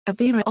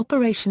Avira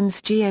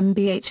Operations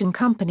GmbH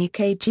Co.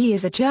 KG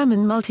is a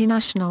German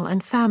multinational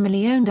and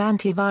family-owned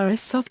antivirus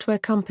software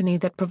company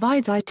that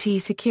provides IT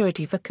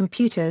security for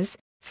computers,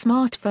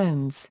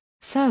 smartphones,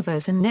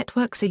 servers and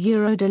networks.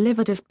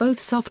 Delivered as both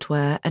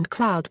software and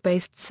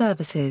cloud-based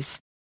services.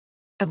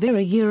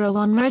 Avira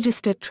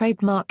unregistered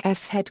trademark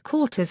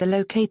headquarters are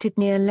located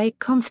near Lake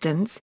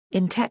Constance,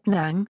 in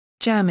Tettnang,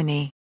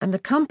 Germany, and the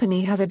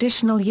company has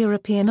additional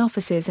European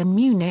offices in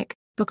Munich,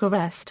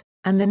 Bucharest,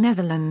 and the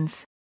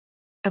Netherlands.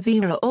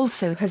 Avira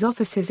also has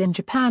offices in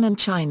Japan and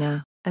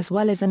China, as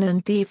well as an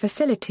R&D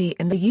facility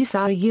in the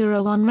USA.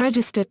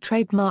 Unregistered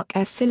trademark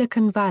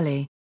Silicon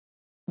Valley.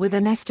 With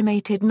an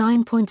estimated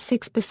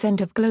 9.6%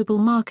 of global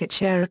market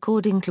share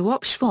according to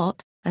Opshvot,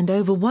 and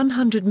over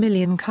 100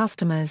 million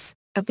customers,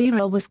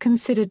 Avira was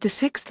considered the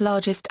sixth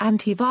largest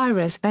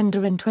antivirus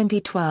vendor in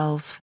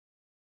 2012.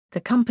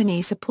 The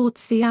company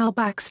supports the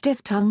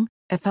Tettnang,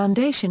 a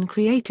foundation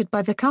created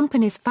by the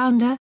company's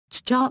founder,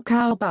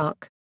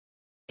 Buck.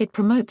 It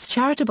promotes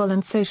charitable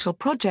and social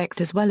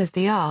projects as well as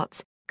the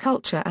arts,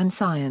 culture and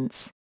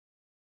science.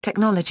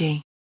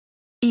 Technology.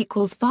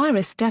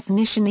 Virus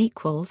definition.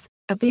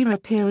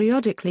 Avira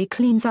periodically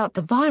cleans out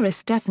the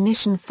virus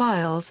definition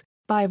files,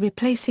 by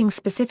replacing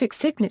specific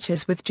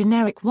signatures with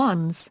generic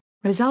ones,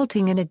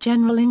 resulting in a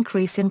general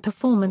increase in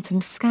performance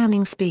and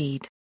scanning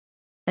speed.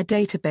 A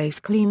database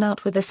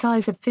cleanout with a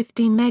size of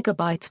 15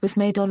 megabytes was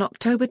made on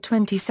October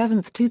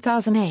 27,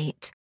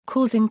 2008.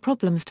 Causing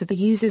problems to the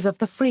users of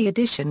the free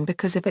edition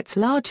because of its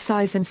large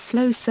size and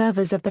slow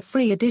servers of the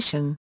free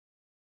edition.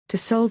 To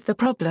solve the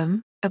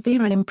problem,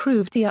 Avira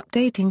improved the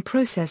updating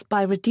process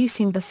by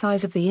reducing the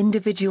size of the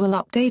individual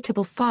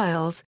updatable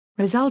files,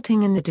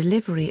 resulting in the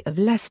delivery of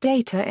less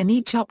data in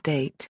each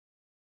update.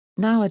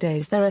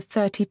 Nowadays there are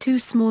 32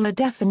 smaller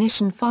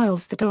definition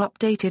files that are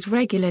updated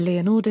regularly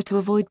in order to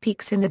avoid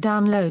peaks in the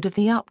download of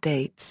the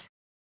updates.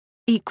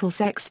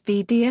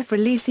 XVDF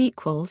release.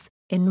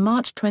 In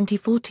March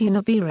 2014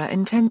 Avira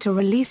intend to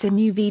release a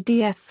new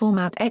VDF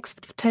format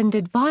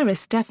extended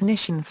virus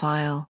definition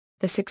file,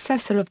 the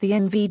successor of the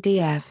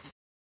NVDF.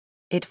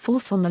 It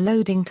force on the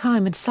loading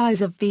time and size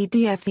of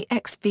VDF. The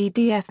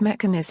XVDF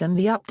mechanism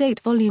the update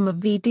volume of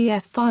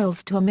VDF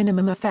files to a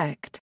minimum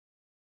effect.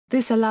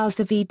 This allows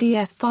the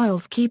VDF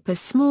files keep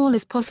as small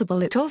as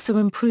possible. It also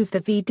improve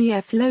the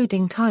VDF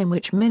loading time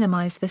which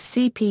minimize the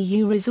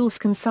CPU resource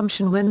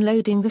consumption when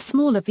loading the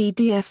smaller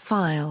VDF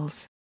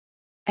files.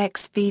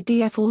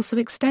 XVDF also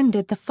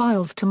extended the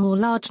files to more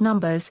large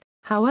numbers,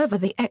 however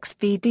the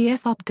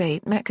XVDF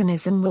update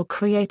mechanism will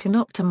create an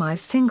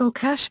optimized single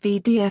cache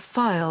VDF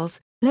files,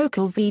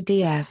 local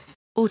VDF,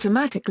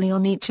 automatically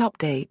on each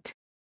update.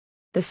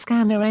 The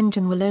scanner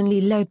engine will only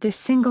load this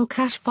single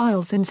cache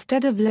files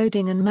instead of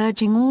loading and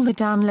merging all the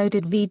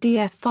downloaded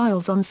VDF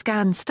files on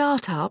scan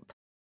startup.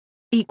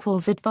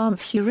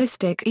 Advanced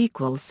heuristic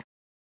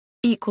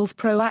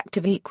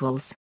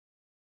proactive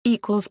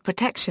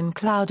protection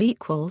cloud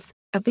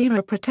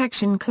Avira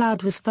Protection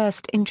Cloud was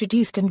first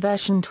introduced in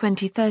version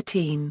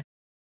 2013.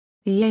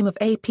 The aim of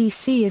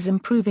APC is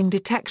improving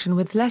detection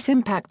with less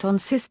impact on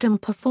system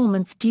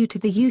performance due to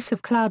the use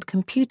of cloud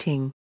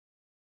computing.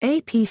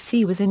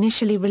 APC was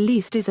initially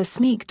released as a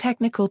sneak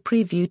technical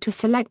preview to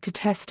selected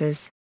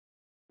testers.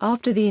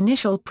 After the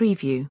initial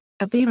preview,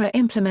 Avira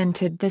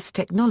implemented this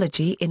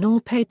technology in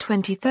all paid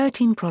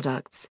 2013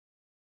 products.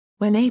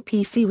 When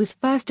APC was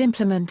first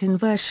implemented in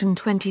version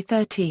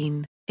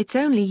 2013, it's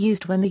only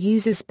used when the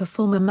users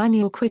perform a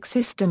manual quick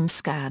system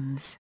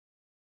scans.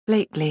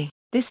 Lately,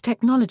 this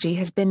technology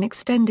has been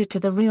extended to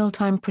the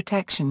real-time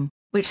protection,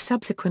 which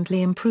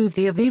subsequently improved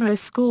the Avira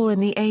score in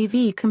the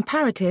AV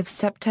Comparative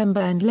September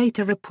and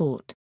later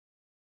report.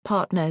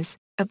 Partners.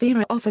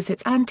 Avira offers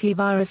its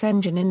antivirus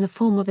engine in the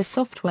form of a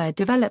software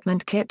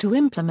development kit to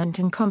implement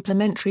in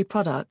complementary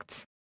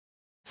products.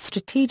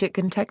 Strategic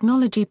and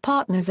technology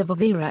partners of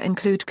Avira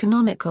include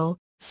Canonical,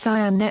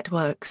 Cyan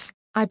Networks,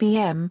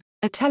 IBM,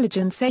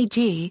 Intelligence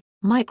AG,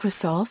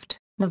 Microsoft,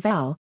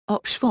 Novell,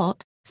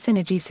 Opshvot,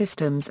 Synergy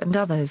Systems and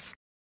others.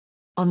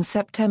 On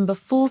September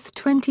 4,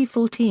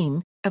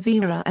 2014,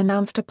 Avira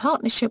announced a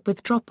partnership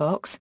with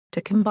Dropbox,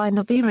 to combine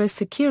Avira's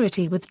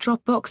security with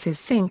Dropbox's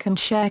sync and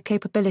share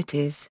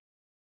capabilities.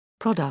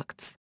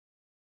 Products.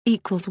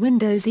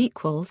 Windows.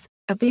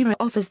 Avira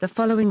offers the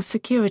following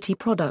security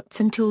products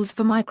and tools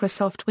for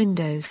Microsoft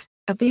Windows: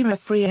 Avira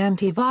Free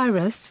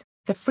Antivirus,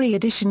 the free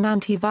edition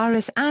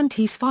antivirus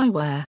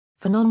anti-spyware,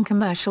 for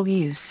non-commercial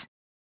use.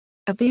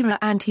 Avira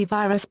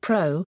Antivirus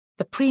Pro,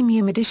 the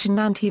premium edition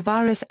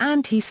antivirus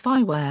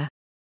anti-spyware.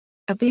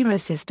 Avira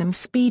System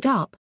Speed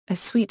Up, a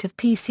suite of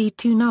PC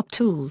tune-up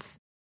tools.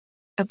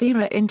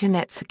 Avira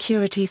Internet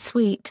Security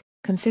Suite,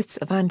 consists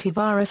of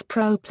Antivirus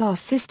Pro plus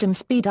System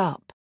Speed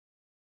Up.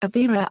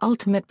 Avira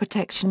Ultimate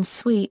Protection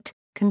Suite,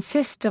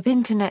 consists of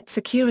Internet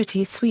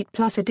Security Suite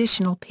plus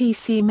additional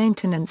PC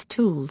maintenance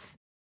tools.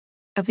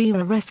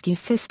 Avira Rescue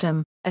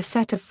System, a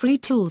set of free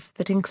tools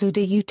that include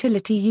a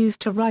utility used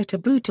to write a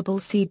bootable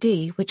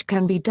CD which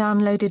can be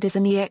downloaded as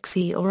an exe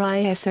or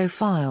ISO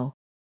file.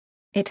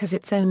 It has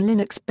its own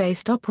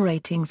Linux-based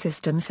operating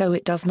system, so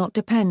it does not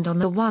depend on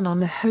the one on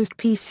the host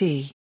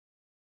PC.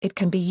 It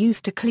can be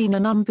used to clean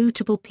an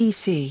unbootable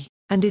PC,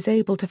 and is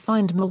able to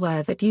find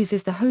malware that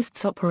uses the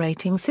host's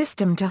operating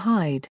system to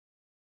hide.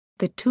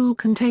 The tool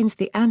contains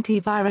the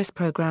antivirus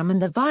program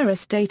and the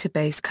virus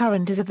database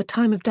current as of the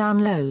time of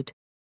download.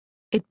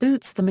 It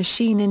boots the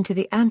machine into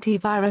the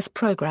antivirus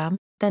program,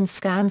 then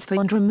scans for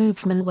and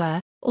removes malware,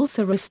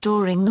 also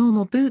restoring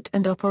normal boot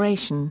and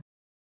operation.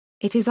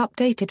 It is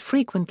updated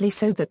frequently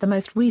so that the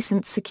most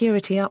recent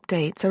security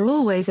updates are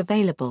always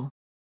available.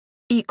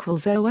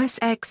 OS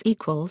X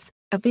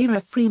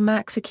Avira Free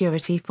Mac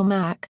Security for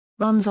Mac,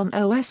 runs on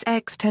OS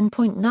X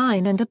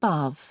 10.9 and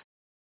above.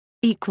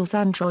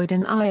 Android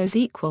and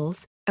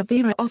iOS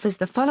Avira offers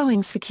the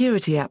following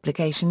security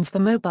applications for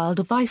mobile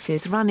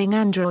devices running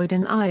Android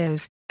and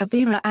iOS.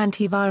 Avira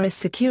Antivirus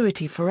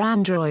Security for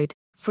Android,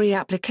 free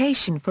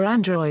application for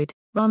Android,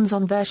 runs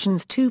on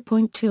versions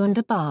 2.2 and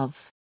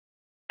above.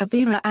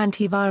 Avira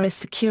Antivirus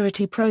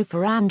Security Pro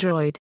for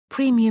Android,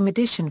 Premium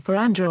Edition for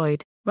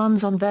Android,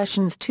 runs on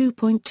versions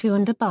 2.2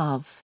 and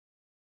above.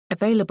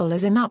 Available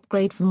as an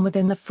upgrade from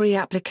within the free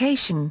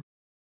application.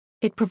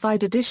 It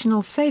provides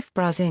additional safe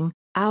browsing,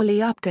 hourly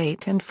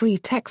update and free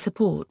tech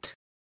support.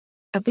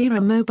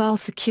 Avira Mobile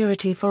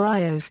Security for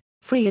iOS,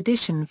 free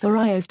edition for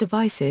iOS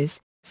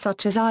devices,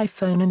 such as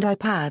iPhone and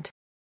iPad.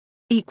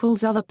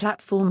 Other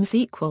platforms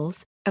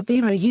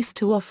Avira used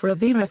to offer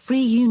Avira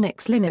Free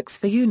Unix Linux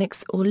for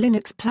Unix or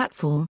Linux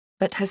platform,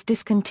 but has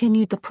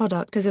discontinued the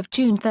product as of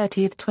June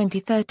 30,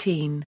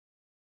 2013.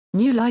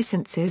 New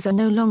licenses are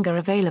no longer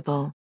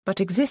available,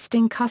 but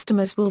existing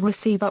customers will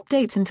receive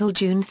updates until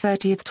June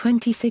 30,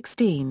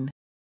 2016.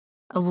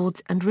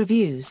 Awards and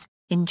reviews.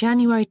 In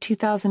January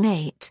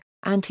 2008,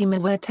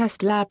 Anti-Malware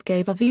Test Lab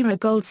gave Avira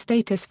Gold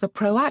status for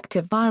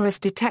proactive virus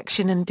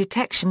detection and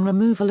detection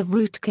removal of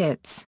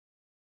rootkits.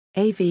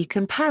 AV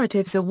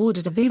Comparatives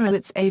awarded Avira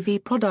its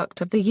AV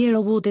Product of the Year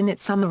award in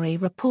its Summary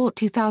Report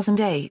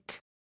 2008.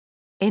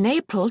 In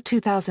April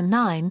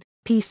 2009,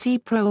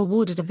 PC Pro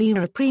awarded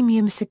Avira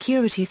Premium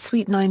Security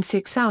Suite 9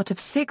 out of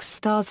 6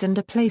 stars and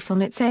a place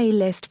on its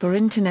A-list for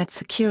Internet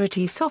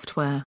security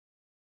software.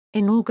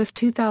 In August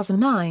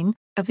 2009,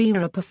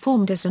 Avira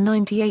performed at a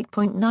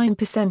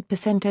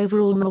 98.9%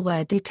 overall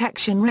malware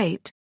detection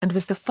rate, and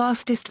was the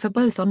fastest for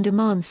both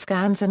on-demand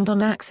scans and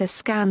on-access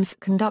scans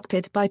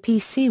conducted by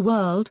PC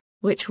World,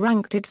 which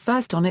ranked it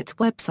first on its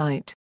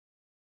website.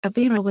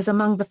 Avira was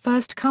among the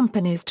first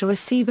companies to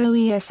receive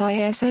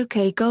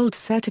OESIS Gold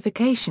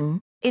certification,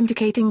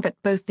 indicating that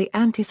both the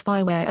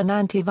anti-spyware and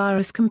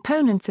antivirus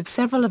components of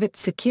several of its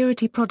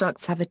security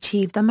products have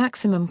achieved the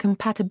maximum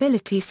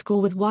compatibility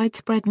score with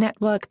widespread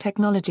network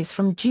technologies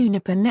from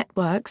Juniper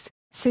Networks,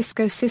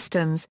 Cisco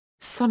Systems,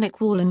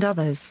 SonicWall and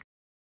others.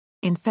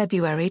 In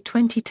February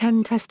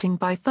 2010, testing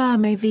by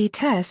firm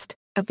AV-Test,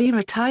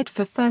 Avira tied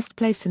for first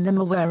place in the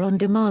malware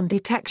on-demand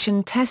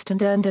detection test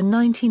and earned a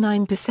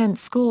 99%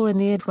 score in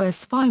the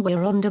adverse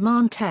spyware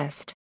on-demand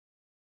test.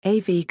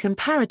 AV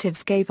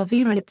Comparatives gave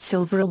Avira its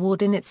Silver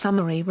Award in its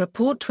Summary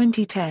Report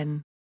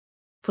 2010.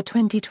 For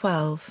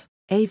 2012,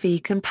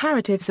 AV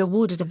Comparatives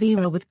awarded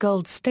Avira with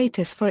Gold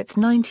status for its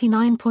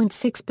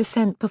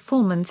 99.6%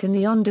 performance in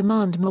the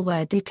on-demand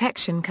malware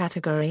detection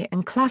category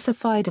and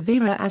classified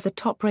Avira as a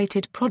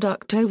top-rated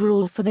product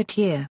overall for that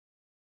year.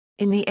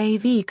 In the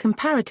AV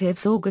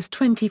Comparatives August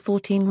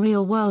 2014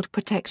 Real-World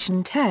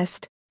Protection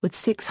Test, with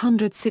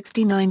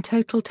 669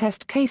 total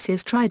test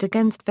cases tried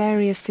against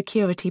various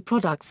security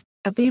products,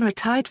 Avira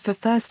tied for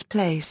first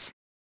place.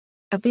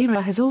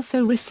 Avira has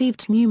also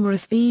received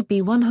numerous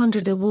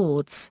VB100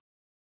 awards.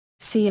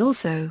 See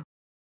also: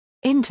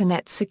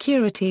 Internet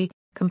security,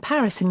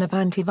 comparison of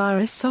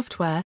antivirus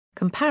software,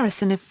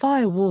 comparison of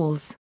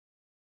firewalls.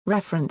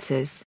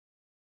 References.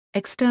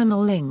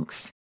 External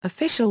links,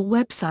 official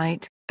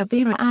website,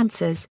 Avira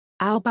Answers,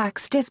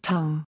 Tettnang.